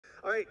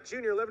All right,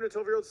 junior 11 to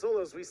 12-year-old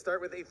solos, we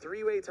start with a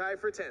three-way tie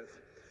for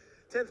 10th.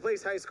 10th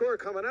place high score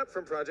coming up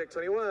from Project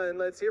 21.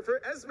 Let's hear for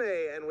Esme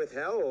and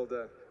Withheld.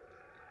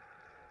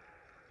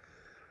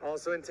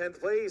 Also in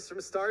 10th place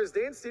from Stars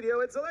Dance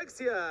Studio, it's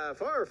Alexia,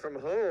 Far From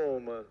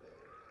Home.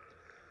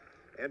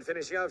 And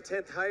finishing off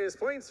 10th highest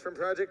points from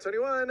Project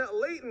 21,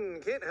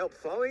 Layton, Can't Help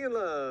Falling in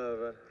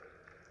Love.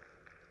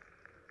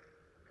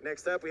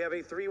 Next up, we have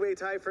a three-way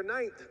tie for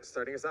 9th.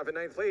 Starting us off in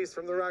 9th place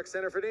from the Rock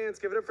Center for Dance,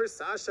 give it up for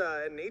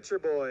Sasha and Nature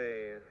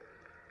Boy.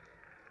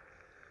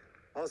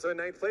 Also in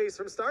 9th place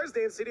from Stars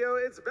Dance Studio,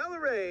 it's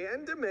Bella Ray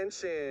and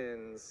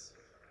Dimensions.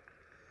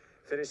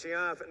 Finishing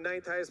off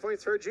 9th highest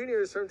points for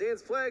juniors from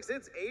Danceplex,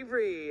 it's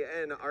Avery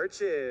and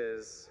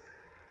Arches.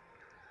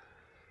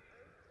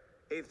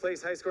 8th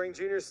place high scoring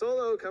junior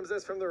solo comes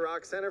us from the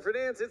Rock Center for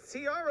Dance, it's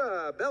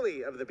Tiara,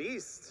 Belly of the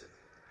Beast.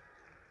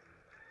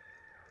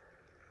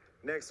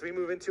 Next, we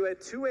move into a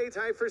two-way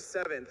tie for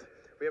 7th.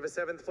 We have a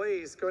 7th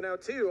place going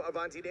out to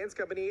Avanti Dance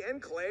Company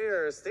and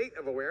Claire, State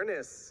of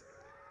Awareness.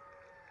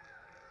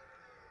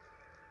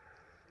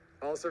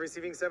 Also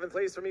receiving 7th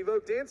place from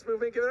Evoke Dance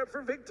Movement, give it up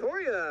for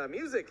Victoria,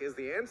 Music is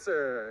the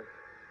Answer.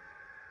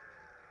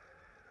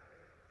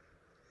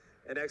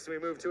 And next we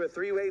move to a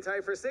three-way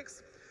tie for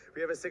 6th.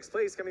 We have a 6th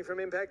place coming from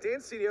Impact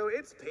Dance Studio,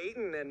 it's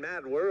Peyton and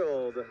Mad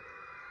World.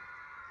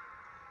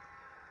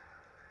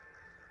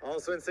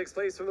 Also in 6th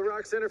place from the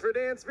Rock Center for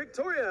Dance,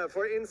 Victoria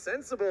for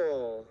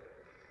Insensible.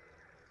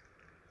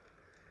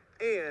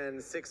 And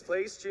 6th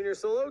place junior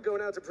solo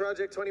going out to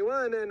Project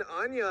 21 and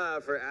Anya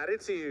for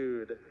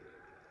Attitude.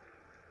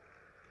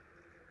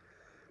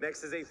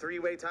 Next is a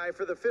three-way tie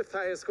for the 5th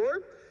highest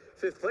score.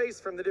 5th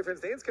place from the Difference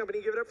Dance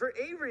Company, give it up for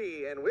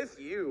Avery and With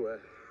You.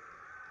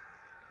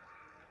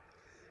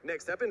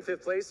 Next up in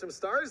 5th place from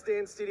Stars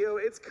Dance Studio,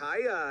 it's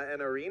Kaya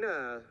and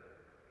Arena.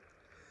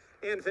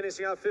 And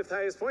finishing off 5th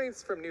highest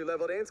points from New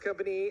Level Dance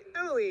Company,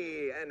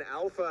 Emily and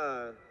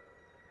Alpha.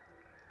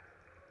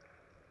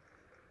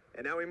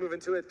 And now we move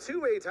into a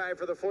two-way tie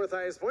for the 4th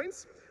highest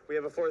points. We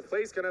have a 4th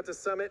place going out to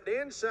Summit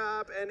Dance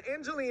Shop and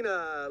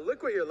Angelina,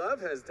 Look What Your Love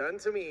Has Done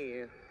to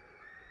Me.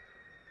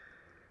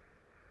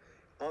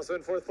 Also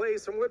in 4th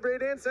place from Woodbury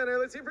Dance Center,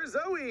 let's hear for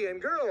Zoe and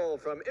Girl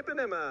from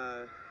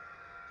Ipanema.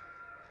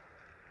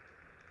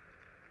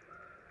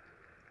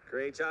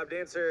 Great job,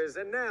 dancers.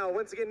 And now,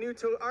 once again, new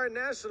to our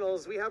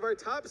nationals, we have our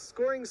top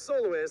scoring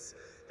soloists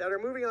that are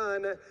moving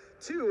on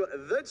to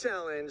the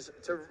challenge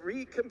to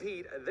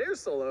recompete their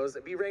solos,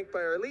 be ranked by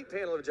our elite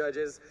panel of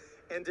judges,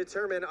 and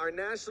determine our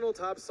national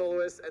top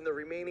soloists and the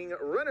remaining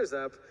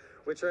runners-up,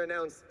 which are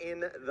announced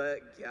in the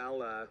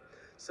gala.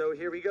 So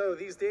here we go,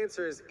 these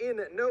dancers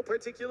in no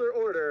particular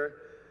order,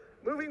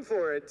 moving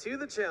forward to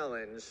the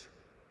challenge.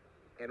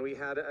 And we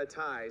had a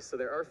tie, so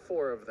there are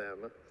 4 of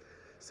them.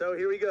 So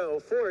here we go,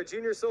 4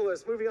 junior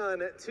soloists moving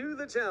on to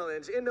the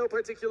challenge in no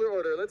particular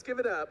order. Let's give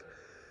it up.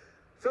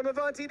 From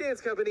Avanti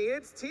Dance Company,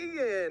 it's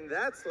Tegan,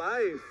 That's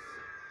Life.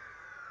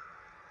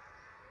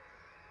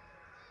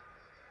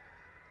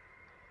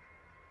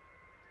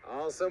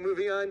 Also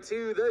moving on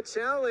to the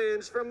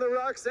challenge from the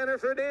Rock Center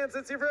for Dance,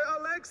 it's here for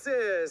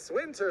Alexis,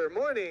 Winter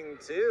Morning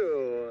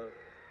 2.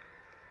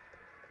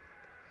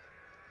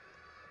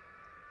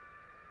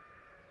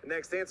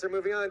 Next dancer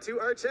moving on to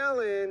our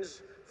challenge.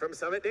 From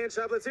Summit Dance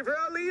Shop, let's hear for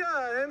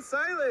Aliyah and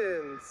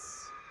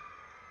Silence.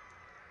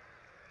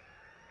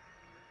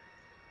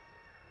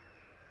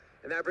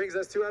 And that brings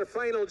us to our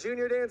final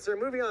junior dancer.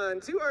 Moving on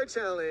to our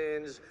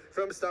challenge.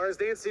 From Stars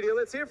Dance Studio,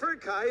 let's hear for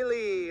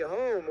Kylie,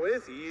 Home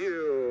With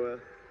You.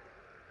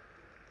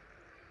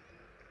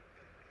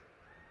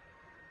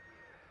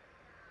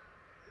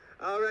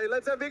 All right,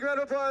 let's have a big round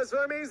of applause for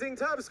our amazing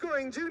top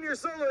scoring junior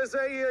soloists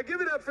right here.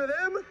 Give it up for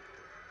them.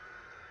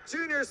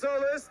 Junior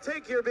soloists,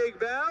 take your big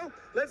bow.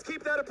 Let's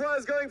keep that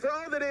applause going for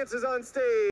all the dancers on stage.